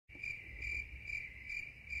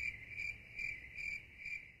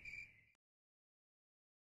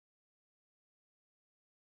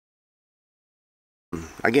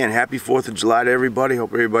Again, happy 4th of July to everybody.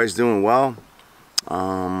 Hope everybody's doing well.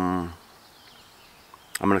 I'm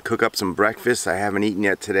going to cook up some breakfast. I haven't eaten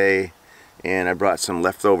yet today. And I brought some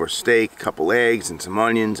leftover steak, a couple eggs, and some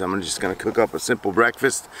onions. I'm just going to cook up a simple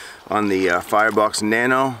breakfast on the Firebox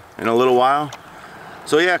Nano in a little while.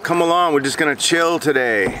 So yeah, come along. We're just going to chill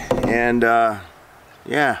today. And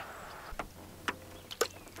yeah.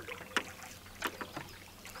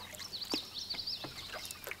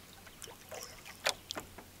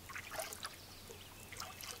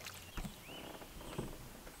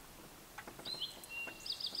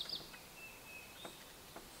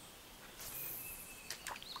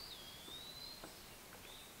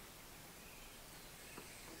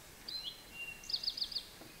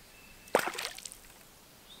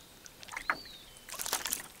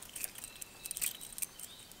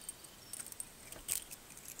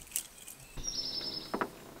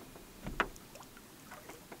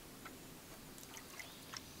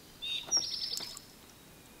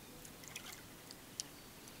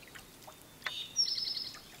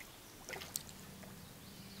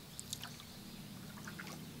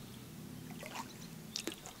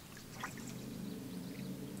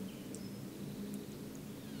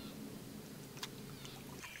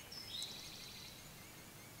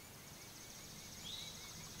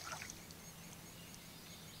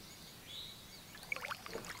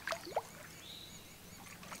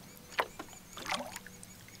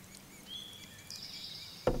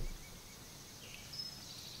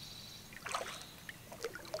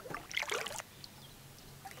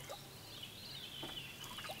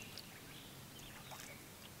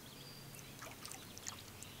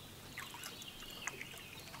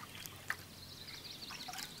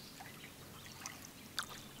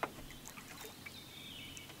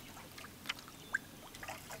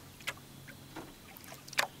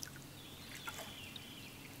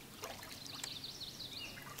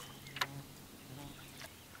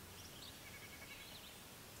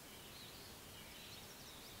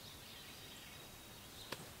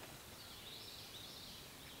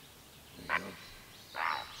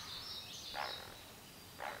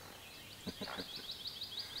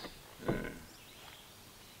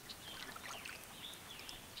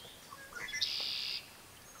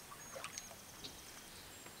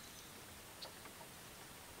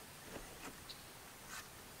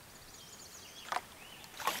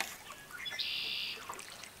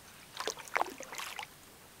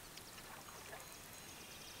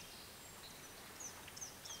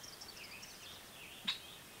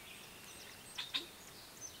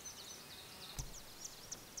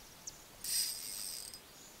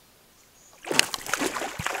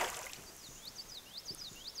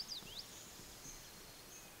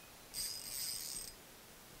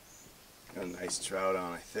 Got a nice trout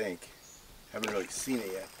on, I think. Haven't really seen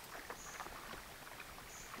it yet.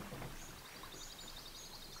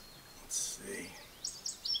 Let's see.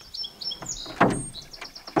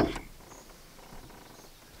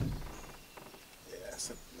 Yeah,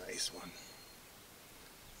 that's a nice one.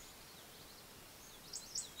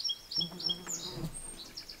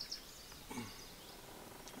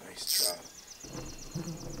 Nice trout.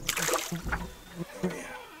 Oh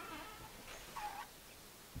yeah.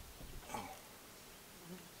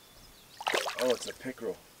 Oh, it's a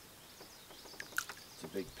pickerel. It's a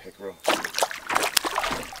big pickerel.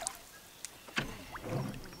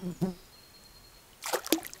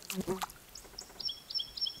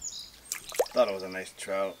 Thought it was a nice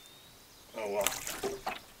trout. Oh well.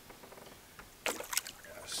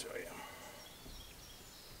 I'll show you.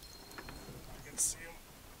 You can see him.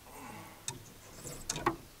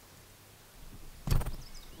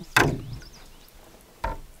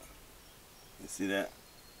 You see that?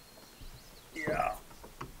 Yeah.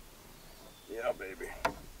 Yeah, baby.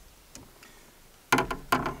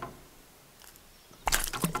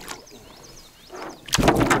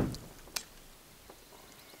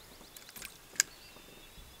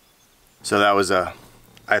 So that was I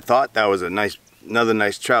thought that was another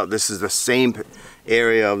nice trout. This is the same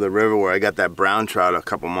area of the river where I got that brown trout a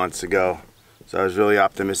couple months ago. So I was really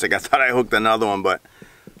optimistic. I thought I hooked another one, but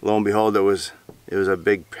lo and behold, it was a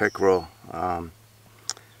big pickerel. Oh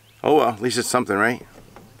well, at least it's something, right?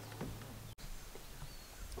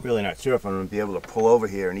 Really not sure if I'm going to be able to pull over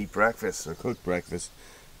here and eat breakfast or cook breakfast.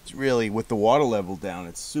 It's really, with the water level down,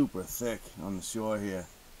 it's super thick on the shore here.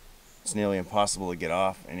 It's nearly impossible to get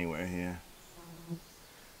off anywhere here.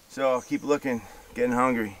 So I'll keep looking, getting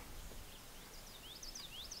hungry.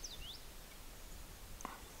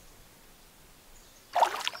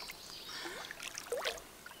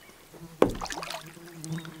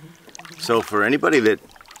 So for anybody that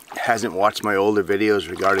hasn't watched my older videos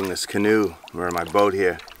regarding this canoe, or my boat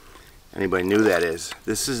here, anybody knew that is.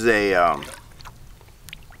 This is a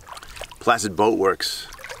Placid Boat Works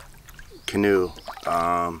canoe.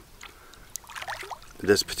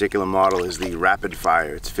 This particular model is the Rapid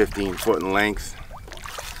Fire. It's 15 foot in length,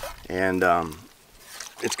 and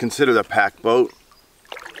it's considered a pack boat.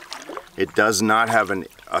 It does not have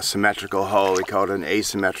a symmetrical hull. We call it an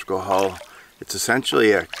asymmetrical hull. It's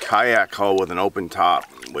essentially a kayak hull with an open top,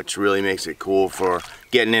 which really makes it cool for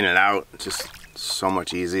getting in and out. It's just so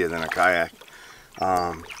much easier than a kayak.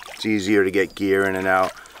 It's easier to get gear in and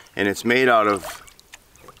out, and it's made out of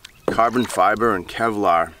carbon fiber and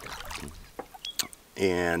Kevlar,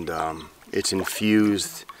 and it's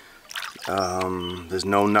infused. There's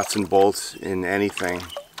no nuts and bolts in anything.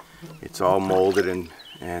 It's all molded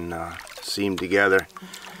and seamed together,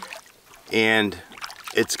 and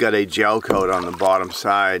it's got a gel coat on the bottom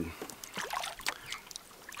side.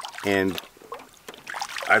 And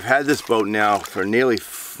I've had this boat now for nearly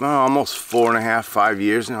almost 4.5, 5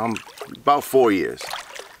 years now, about 4 years,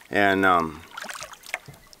 and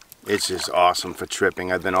it's just awesome for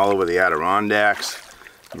tripping. I've been all over the Adirondacks,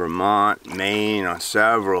 Vermont, Maine on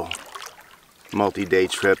several multi-day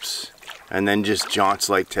trips, and then just jaunts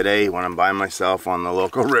like today when I'm by myself on the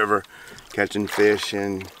local river catching fish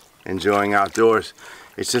and enjoying outdoors.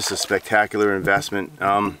 It's just a spectacular investment.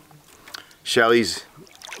 Shelly's,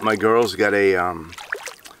 my girl's got a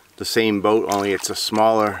the same boat, only it's a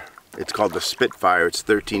smaller. It's called the Spitfire. It's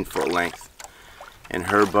 13 foot length, and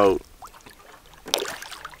her boat,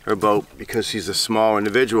 because she's a small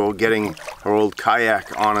individual, getting her old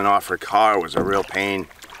kayak on and off her car was a real pain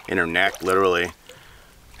in her neck, literally.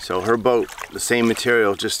 So her boat, the same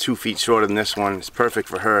material, just 2 feet shorter than this one, is perfect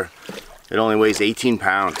for her. It only weighs 18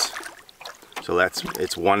 pounds. So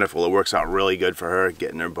it's wonderful. It works out really good for her,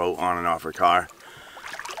 getting her boat on and off her car.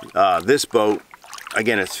 This boat,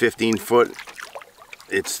 again, it's 15 foot.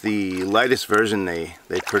 It's the lightest version they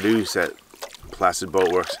produce at Placid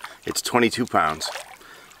Boat Works. It's 22 pounds.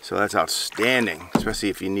 So that's outstanding, especially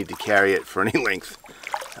if you need to carry it for any length.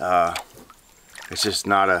 It's just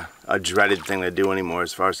not a dreaded thing to do anymore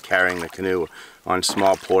as far as carrying the canoe on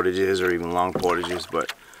small portages or even long portages.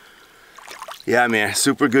 But yeah, man,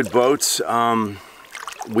 super good boats.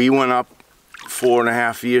 We went up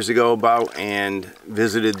 4.5 years ago about and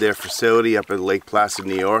visited their facility up at Lake Placid,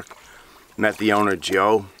 New York. Met the owner,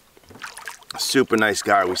 Joe. Super nice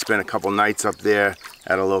guy. We spent a couple nights up there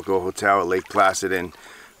at a local hotel at Lake Placid, and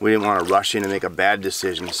we didn't want to rush in and make a bad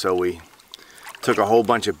decision, so we took a whole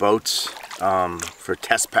bunch of boats for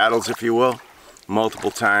test paddles, if you will,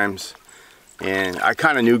 multiple times. And I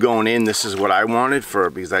kind of knew going in this is what I wanted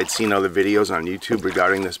because I'd seen other videos on YouTube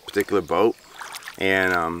regarding this particular boat,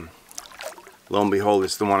 and lo and behold,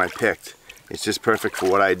 it's the one I picked. It's just perfect for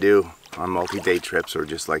what I do on multi-day trips or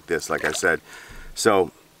just like this, like I said.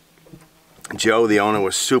 So Joe, the owner,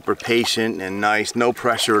 was super patient and nice, no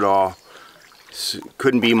pressure at all.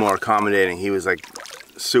 Couldn't be more accommodating. He was like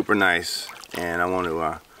super nice, and I want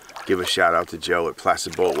to give a shout out to Joe at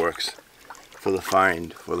Placid Boat Works for the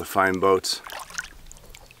fine boats.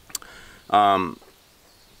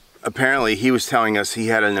 Apparently, he was telling us he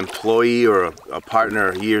had an employee or a partner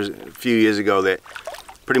a few years ago that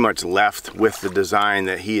pretty much left with the design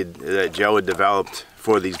that Joe had developed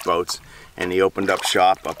for these boats, and he opened up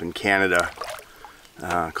shop up in Canada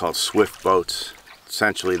called Swift Boats.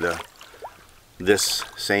 Essentially, this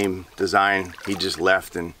same design, he just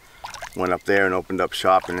left and went up there and opened up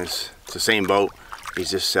shop, and it's the same boat.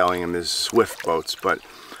 He's just selling them as Swift boats. But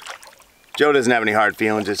Joe doesn't have any hard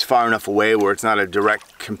feelings. It's far enough away where it's not a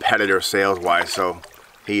direct competitor sales-wise, so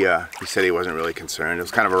he said he wasn't really concerned. It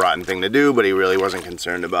was kind of a rotten thing to do, but he really wasn't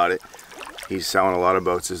concerned about it. He's selling a lot of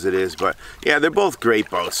boats as it is. But yeah, they're both great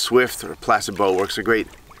boats. Swift or Placid Boat Works are great,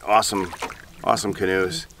 awesome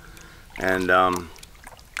canoes. And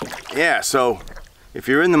yeah, so if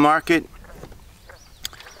you're in the market,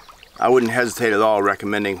 I wouldn't hesitate at all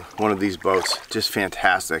recommending one of these boats. Just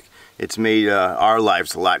fantastic. It's made our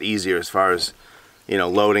lives a lot easier as far as, you know,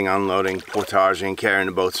 loading, unloading, portaging, carrying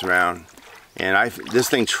the boats around. And this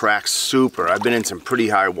thing tracks super. I've been in some pretty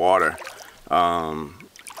high water.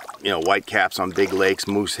 You know, whitecaps on big lakes,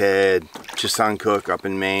 Moosehead, Chesuncook up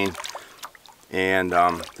in Maine. And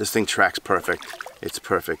this thing tracks perfect. It's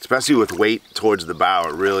perfect, especially with weight towards the bow.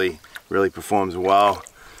 It really performs well.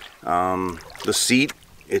 The seat,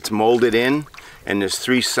 it's molded in, and there's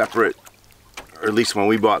 3 separate, or at least when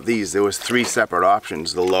we bought these, there was 3 separate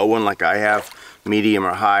options. The low one, like I have, medium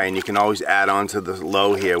or high, and you can always add on to the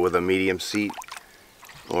low here with a medium seat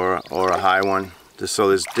or a high one, So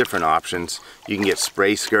there's different options. You can get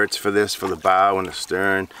spray skirts for this, for the bow and the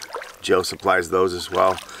stern. Joe supplies those as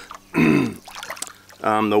well.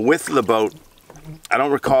 The width of the boat, I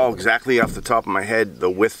don't recall exactly off the top of my head the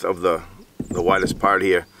width of the widest part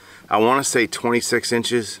here. I want to say 26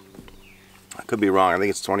 inches. I could be wrong. I think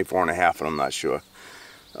it's 24 and a half, and I'm not sure.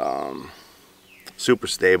 Super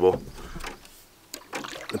stable.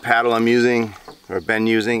 The paddle I'm using, or been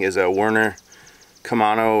using, is a Werner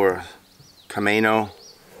Canoe or Canoe.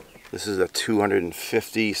 This is a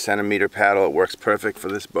 250 centimeter paddle. It works perfect for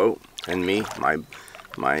this boat and me, my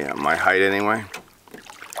height anyway.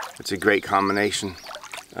 It's a great combination.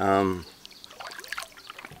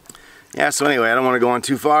 Yeah, so anyway, I don't want to go on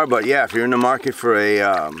too far, but yeah, if you're in the market for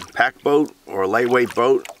a pack boat or a lightweight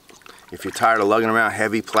boat, if you're tired of lugging around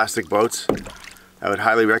heavy plastic boats, I would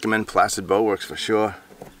highly recommend Placid Boat Works for sure.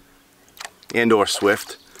 And or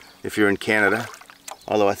Swift if you're in Canada.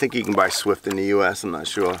 Although I think you can buy Swift in the US, I'm not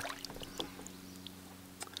sure.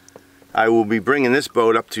 I will be bringing this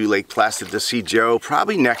boat up to Lake Placid to see Joe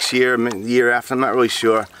probably next year, the year after, I'm not really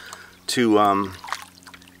sure, to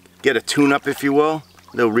get a tune-up, if you will.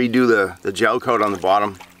 They'll redo the gel coat on the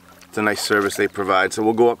bottom. It's a nice service they provide. So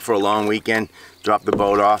we'll go up for a long weekend, drop the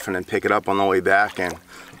boat off, and then pick it up on the way back and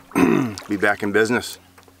be back in business.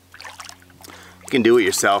 You can do it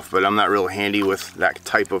yourself, but I'm not real handy with that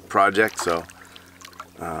type of project, so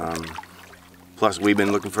plus we've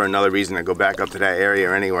been looking for another reason to go back up to that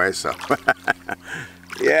area anyway, so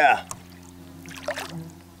yeah.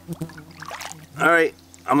 Alright,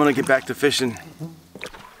 I'm gonna get back to fishing.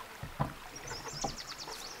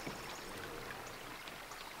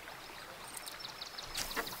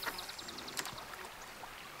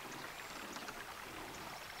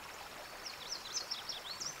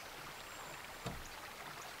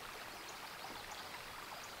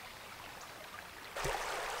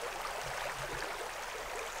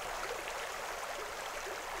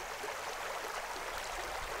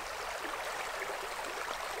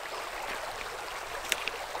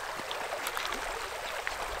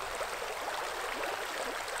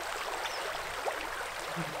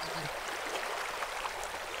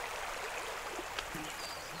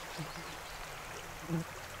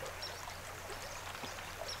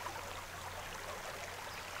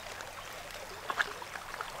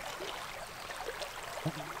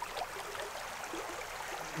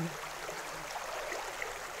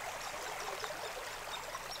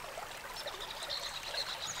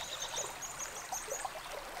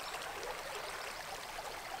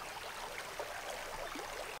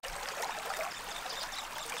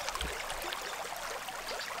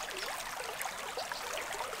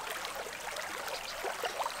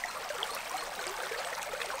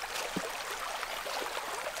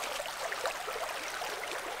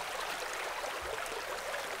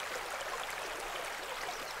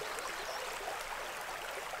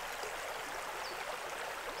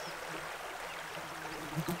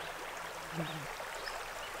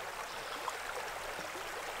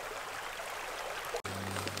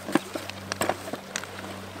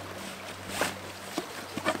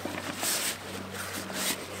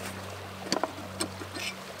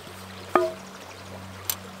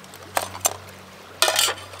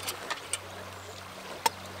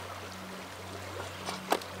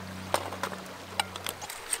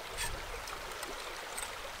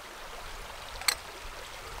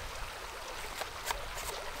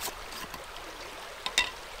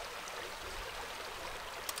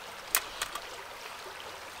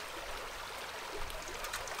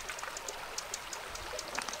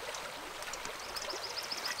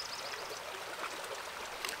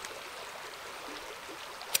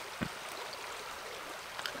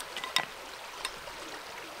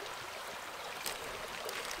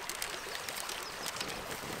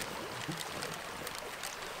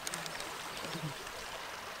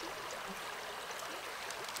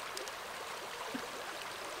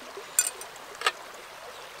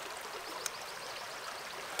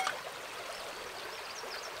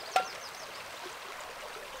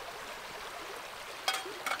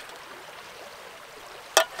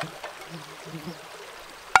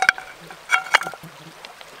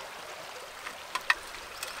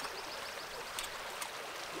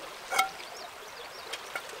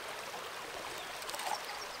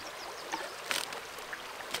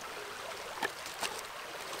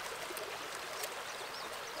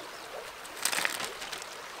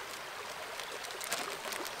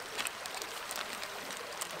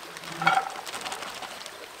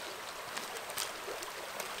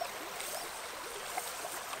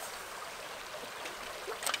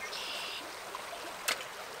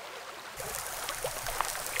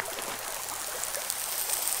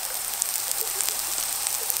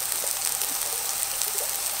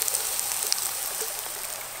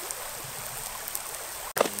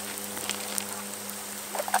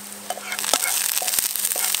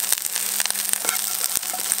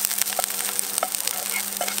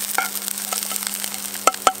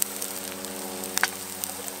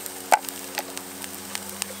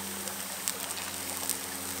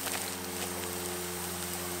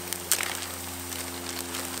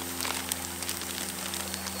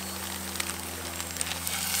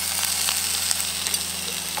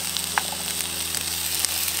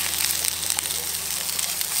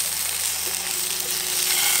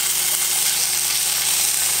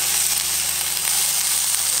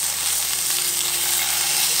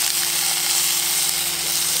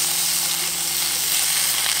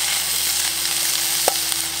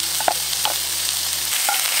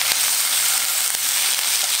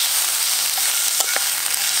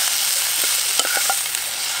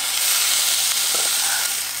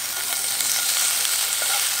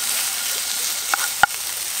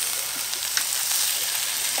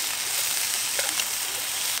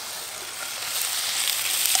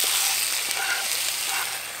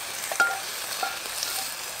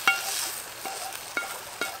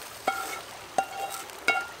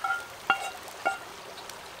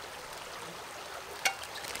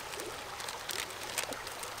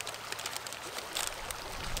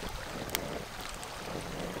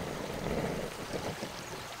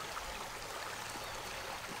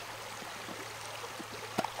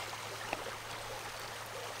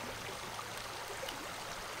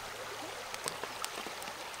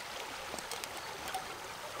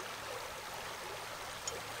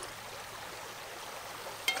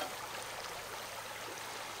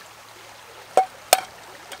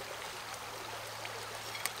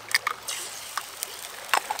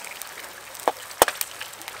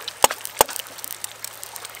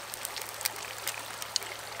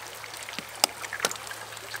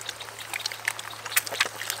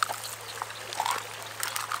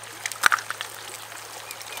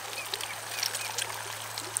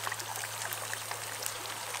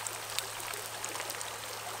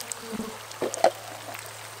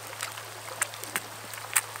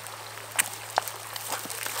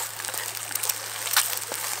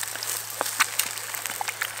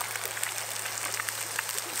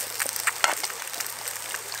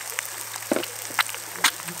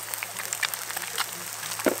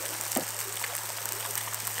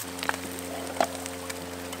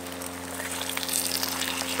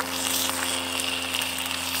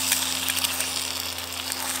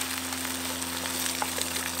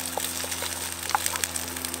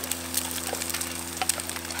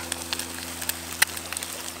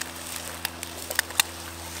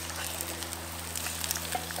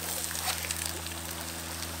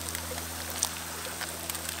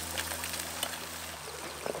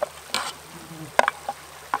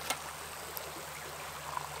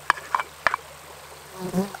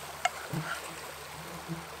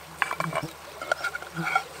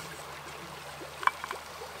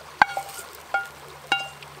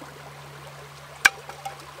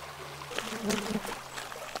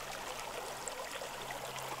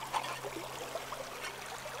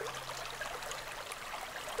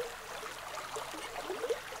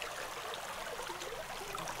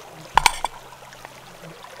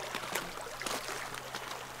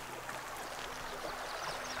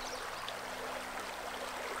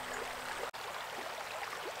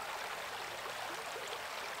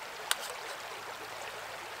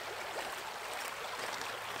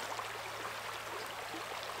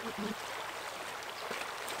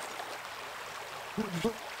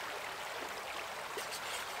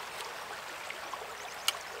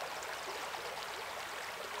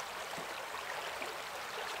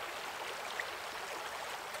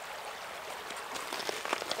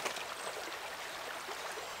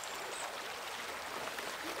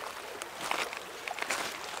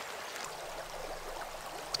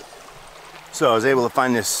 So I was able to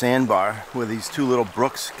find this sandbar where these two little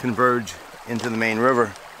brooks converge into the main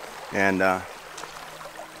river, and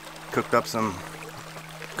cooked up some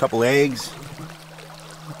couple eggs,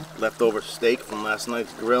 leftover steak from last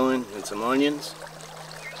night's grilling, and some onions.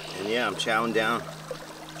 And yeah, I'm chowing down.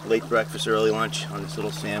 Late breakfast, early lunch on this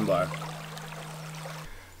little sandbar.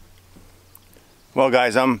 Well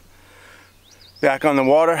guys, I'm back on the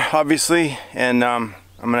water obviously, and I'm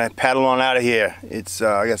gonna paddle on out of here. It's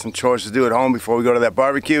I got some chores to do at home before we go to that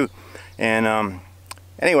barbecue. And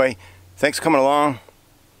anyway, thanks for coming along.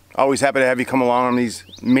 Always happy to have you come along on these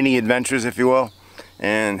mini adventures, if you will.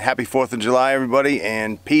 And happy 4th of July, everybody,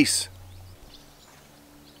 and peace.